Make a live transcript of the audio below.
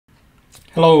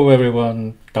Hello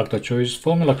everyone, Dr. Choi's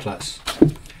formula class.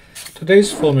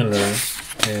 Today's formula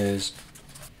is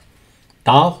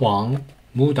Da Huang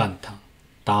Mudan Tang.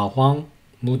 Da Huang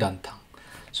Mudan Tang.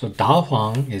 So Da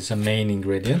Huang is the main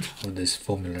ingredient of this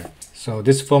formula. So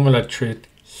this formula treats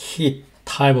heat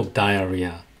type of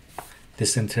diarrhea,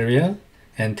 dysentery,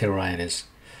 enteritis.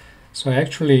 So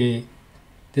actually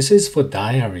this is for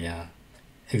diarrhea,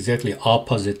 exactly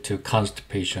opposite to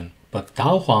constipation. But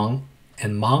Da Huang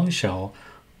and Mang Xiao,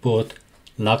 both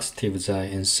laxatives are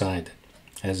inside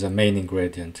as a main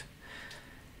ingredient.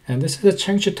 And this is a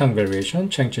Cheng Tang variation.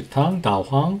 Cheng Tang, Da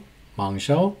Huang, Mang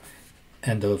Xiao,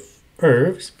 and the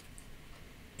herbs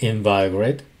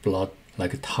invigorate blood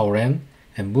like tauren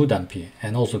and mudanpi,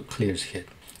 and also clears heat.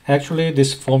 Actually,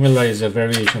 this formula is a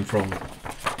variation from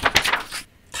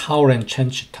tauren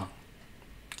Cheng Tang.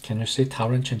 Can you see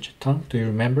tauren Cheng Tang? Do you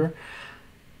remember?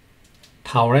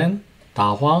 Tauren,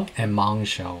 Da Huang, and Mang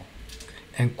Xiao.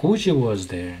 And Guji was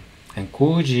there. And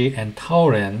Guji and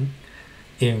tauren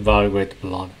invigorate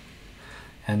blood.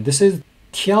 And this is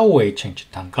Tiao Wei Cheng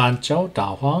Tang, Gan Jiao,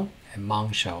 Da Huang, and Mang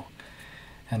Xiao.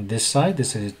 And this side,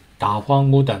 this is Da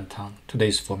Huang Mudan Tang,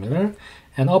 today's formula.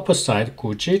 And upper side,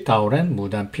 Guji, tauren,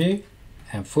 mudan pi,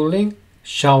 and Fuling,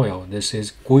 Xiaoyao. This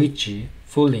is Guiji,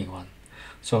 Fuling one.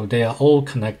 So they are all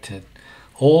connected.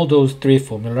 All those three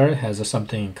formula has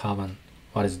something in common.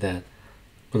 What is that?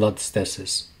 Blood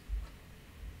stasis.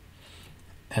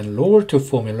 And lower two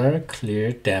formula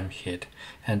clear damp heat.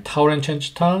 And tauren Cheng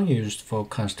Tang used for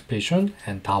constipation,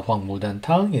 and Da Huang Mudan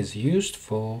Tang is used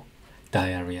for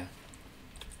diarrhea.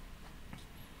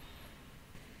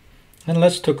 And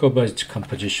let's talk about its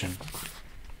composition.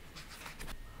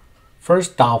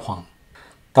 First, Da Huang.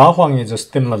 Da Huang is a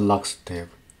stimulant laxative.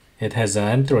 It has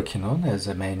an anthraquinone as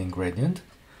a main ingredient.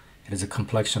 It is a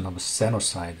complexion of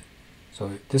cyanide.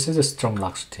 So this is a strong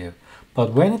laxative.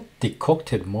 But when it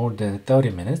decocted more than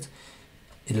 30 minutes,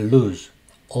 it loses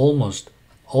almost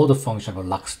all the function of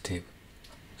laxative.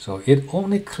 So it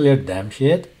only clears damp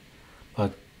heat,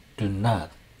 but do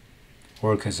not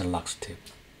work as a laxative.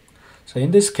 So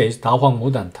in this case, Da Huang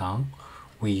Mudan Tang,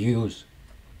 we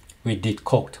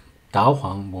decoct Da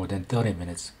Huang more than 30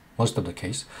 minutes, most of the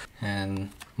case, and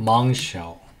Mang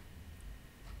Xiao.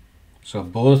 So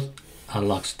both are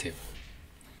laxative.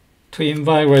 To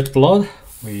invigorate blood,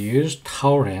 we use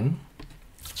tauren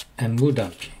and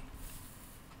mudanpi.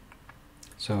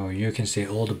 So you can see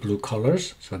all the blue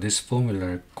colors. So this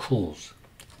formula cools,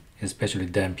 especially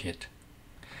damp heat.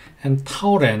 And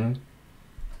tauren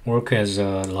work as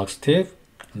a laxative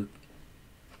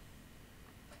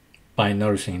by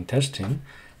nourishing intestine,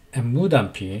 and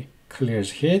mudanpi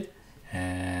clears heat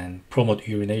and promote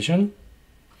urination,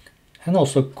 and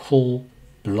also cool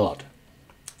blood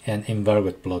and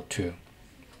invigorate blood too.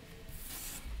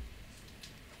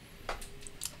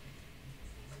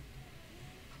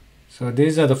 So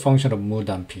these are the function of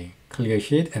mudanpi: clear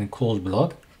heat and cool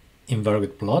blood,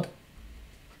 invigorate blood,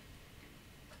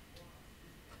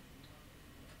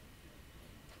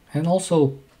 and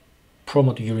also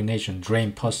promote urination,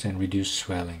 drain pus, and reduce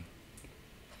swelling.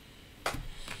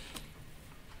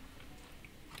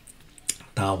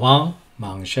 Da Huang,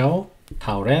 Mang Xiao,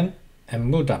 tauren,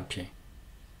 and mudanpi.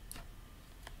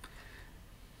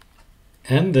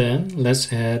 And then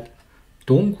let's add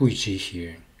Dongguiji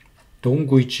here.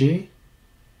 Dongguiji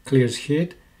clears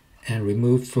heat and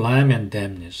remove phlegm and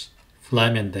dampness.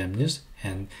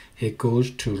 And it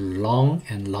goes to lung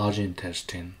and large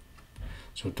intestine.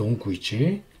 So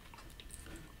Dongguiji.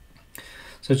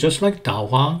 So just like Da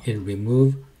Huang, it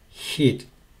removes heat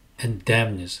and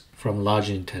dampness from large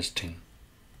intestine.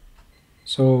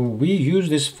 So we use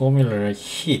this formula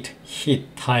heat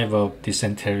type of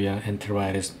dysentery,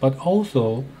 enteritis, but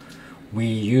also we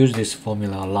use this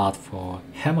formula a lot for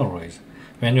hemorrhoids.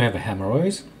 When you have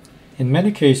hemorrhoids, in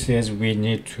many cases we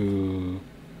need to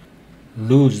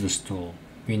lose the stool.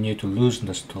 We need to loosen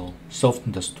the stool,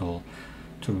 soften the stool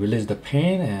to release the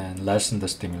pain and lessen the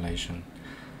stimulation.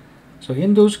 So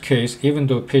in those cases, even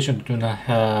though patients do not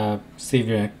have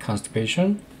severe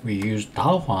constipation, we use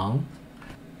Da Huang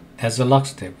as a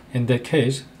laxative. In that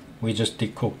case, we just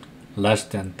decoct less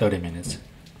than 30 minutes.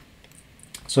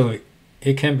 So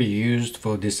it can be used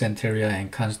for dysentery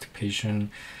and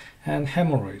constipation and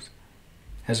hemorrhoids,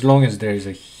 as long as there is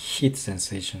a heat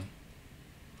sensation.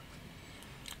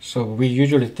 So we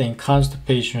usually think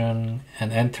constipation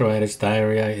and enteritis,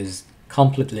 diarrhea is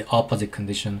completely opposite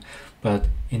condition, but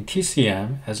in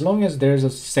TCM, as long as there's a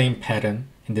same pattern,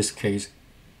 in this case,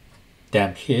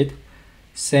 damp heat,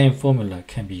 same formula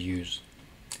can be used.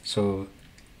 So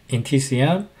in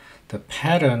TCM, the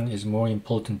pattern is more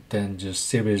important than just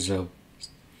series of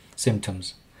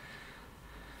symptoms.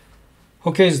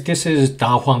 Okay, this is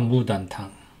Da Huang Mudan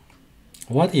Tang.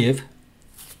 What if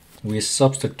we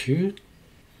substitute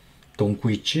Dong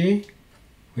Gui Ji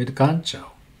with Gan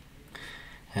Zhao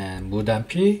and Mudan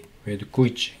Pi with Gui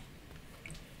Ji?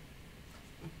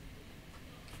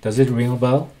 Does it ring a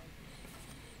bell?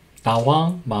 Da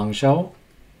Huang, Mang Xiao,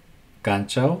 Gan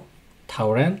Zhao,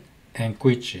 Tao Ren, and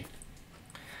Gui Ji.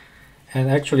 And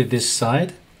actually this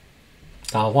side,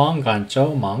 Da Huang, Gan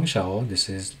Zhao, Mang Xiao, this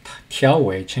is Tiao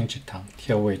Wei Cheng Chi Tang,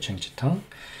 Tiao Wei Cheng Chi Tang.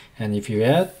 And if you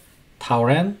add Tao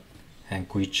Ren and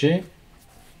Gui Ji,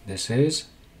 this is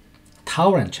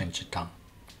Tao Ren Cheng Chi Tang.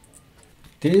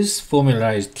 This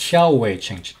formula is Tiao Wei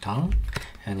Cheng Chi Tang.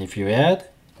 And if you add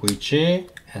Gui Ji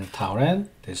and Tao Ren,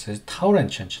 this is Tao Ren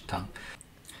Cheng Chi Tang.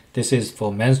 This is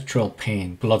for menstrual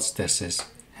pain, blood stasis,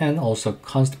 and also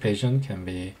constipation can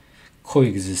be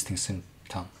coexisting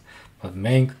symptom. But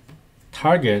main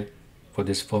target for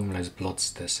this formula is blood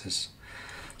stasis.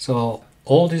 So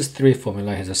all these three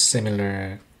formula has a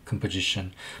similar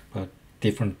composition but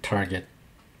different target.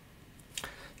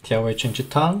 Tiao Wei Cheng Chi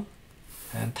Tang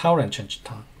and Tao Ren Cheng Chi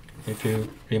Tang. If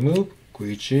you remove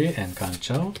Gui Ji and Gan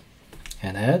Zhao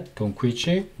and add Dong Gui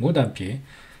Ji, Mudan Pi,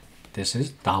 this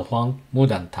is Da Huang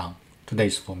Mudan Tang,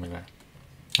 today's formula.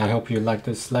 I hope you like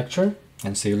this lecture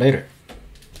and see you later.